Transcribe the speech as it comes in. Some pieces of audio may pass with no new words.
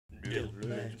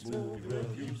Gillan's movie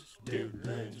reviews.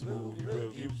 Gillan's movie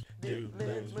reviews.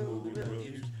 Gillan's movie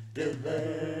reviews.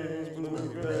 Gillan's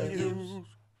movie reviews.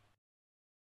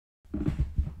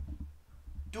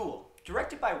 Duel,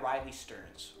 directed by Riley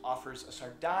Stearns, offers a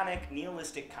sardonic,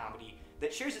 nihilistic comedy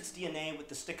that shares its DNA with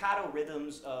the staccato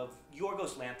rhythms of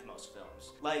Yorgos Lanthimos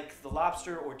films, like The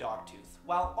Lobster or Dogtooth,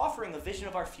 while offering a vision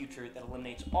of our future that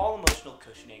eliminates all emotional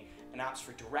cushioning and opts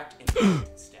for direct insight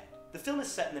instead. The film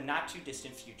is set in the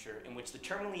not-too-distant future in which the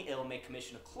terminally ill may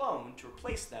commission a clone to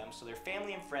replace them so their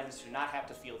family and friends do not have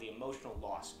to feel the emotional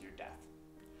loss of your death.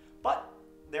 But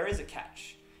there is a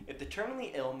catch. If the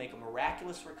terminally ill make a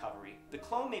miraculous recovery, the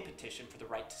clone may petition for the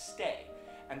right to stay,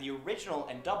 and the original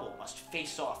and double must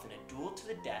face off in a duel to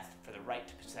the death for the right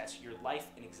to possess your life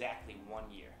in exactly 1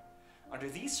 year. Under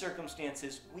these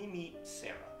circumstances, we meet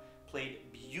Sarah,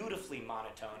 played beautifully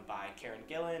monotone by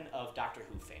Gillan of Doctor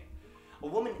Who fame, a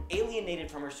woman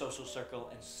alienated from her social circle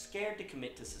and scared to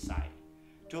commit to society.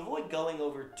 To avoid going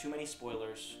over too many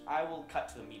spoilers, I will cut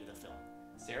to the meat of the film.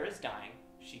 Sarah is dying,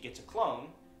 she gets a clone,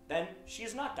 then she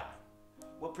is not dying.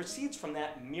 What proceeds from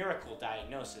that miracle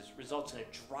diagnosis results in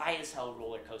a dry-as-hell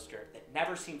roller coaster that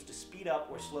never seems to speed up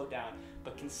or slow down,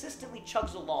 but consistently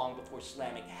chugs along before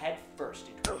slamming head first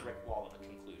into a brick wall of a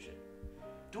conclusion.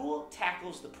 Duel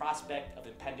tackles the prospect of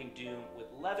impending doom with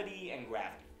levity and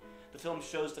gravity. The film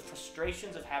shows the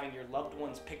frustrations of having your loved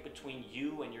ones pick between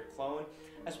you and your clone,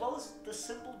 as well as the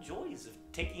simple joys of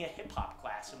taking a hip-hop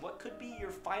class in what could be your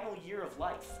final year of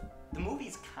life. The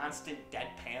movie's constant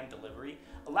deadpan delivery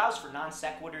allows for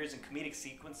non-sequiturs and comedic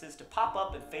sequences to pop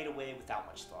up and fade away without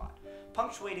much thought,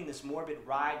 punctuating this morbid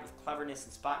ride with cleverness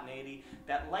and spontaneity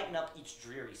that lighten up each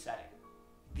dreary setting.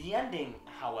 The ending,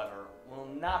 however, will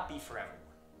not be for everyone.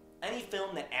 Any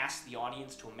film that asks the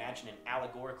audience to imagine an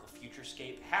allegorical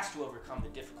futurescape has to overcome the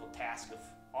difficult task of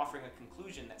offering a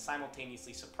conclusion that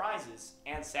simultaneously surprises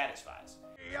and satisfies.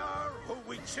 We are who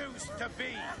we choose to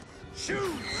be.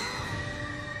 Choose!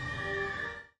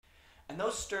 And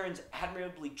though Stearns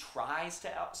admirably tries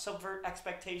to subvert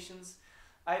expectations,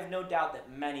 I have no doubt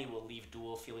that many will leave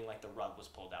Duel feeling like the rug was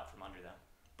pulled out from under them.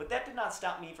 But that did not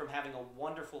stop me from having a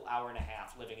wonderful hour and a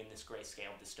half living in this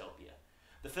grayscale dystopia.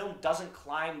 The film doesn't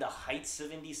climb the heights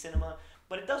of indie cinema,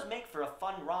 but it does make for a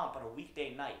fun romp on a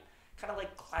weekday night, kind of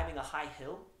like climbing a high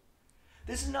hill.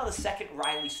 This is now the second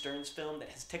Riley Stearns film that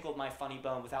has tickled my funny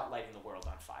bone without lighting the world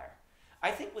on fire. I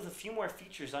think with a few more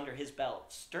features under his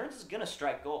belt, Stearns is gonna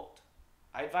strike gold.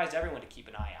 I advise everyone to keep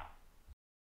an eye out.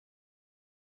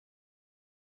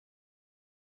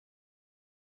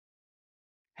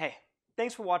 Hey,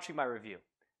 thanks for watching my review.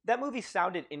 That movie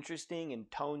sounded interesting in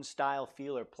tone, style,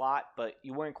 feel, or plot, but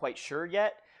you weren't quite sure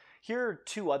yet? Here are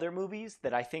two other movies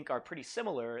that I think are pretty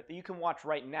similar that you can watch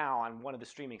right now on one of the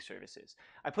streaming services.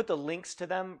 I put the links to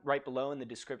them right below in the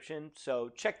description, so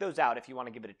check those out if you want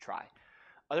to give it a try.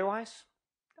 Otherwise,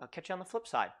 I'll catch you on the flip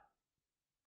side.